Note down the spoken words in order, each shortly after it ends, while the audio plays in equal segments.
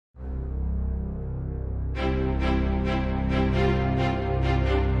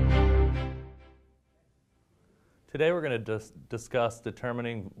Today we're going to discuss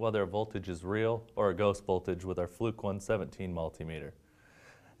determining whether a voltage is real or a ghost voltage with our Fluke 117 multimeter.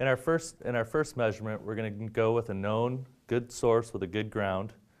 In our first measurement, we're going to go with a known good source with a good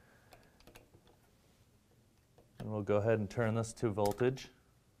ground. And we'll go ahead and turn this to voltage.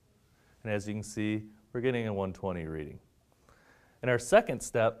 And as you can see, we're getting a 120 reading. In our second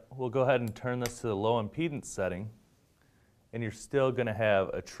step, we'll go ahead and turn this to the low impedance setting, and you're still going to have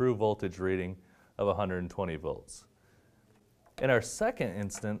a true voltage reading of 120 volts. In our second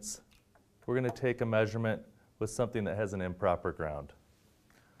instance, we're going to take a measurement with something that has an improper ground.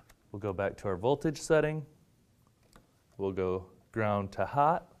 We'll go back to our voltage setting. We'll go ground to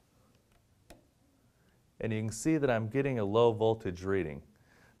hot. And you can see that I'm getting a low voltage reading.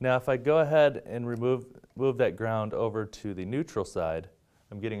 Now if I go ahead and move that ground over to the neutral side,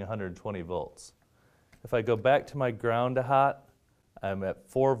 I'm getting 120 volts. If I go back to my ground to hot, I'm at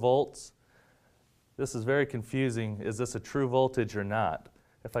 4 volts. This is very confusing. Is this a true voltage or not?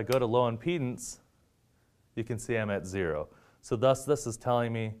 If I go to low impedance, you can see I'm at 0. So thus this is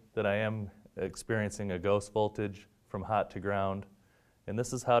telling me that I am experiencing a ghost voltage from hot to ground. And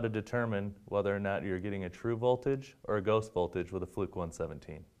this is how to determine whether or not you're getting a true voltage or a ghost voltage with a Fluke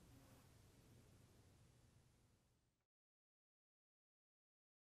 117.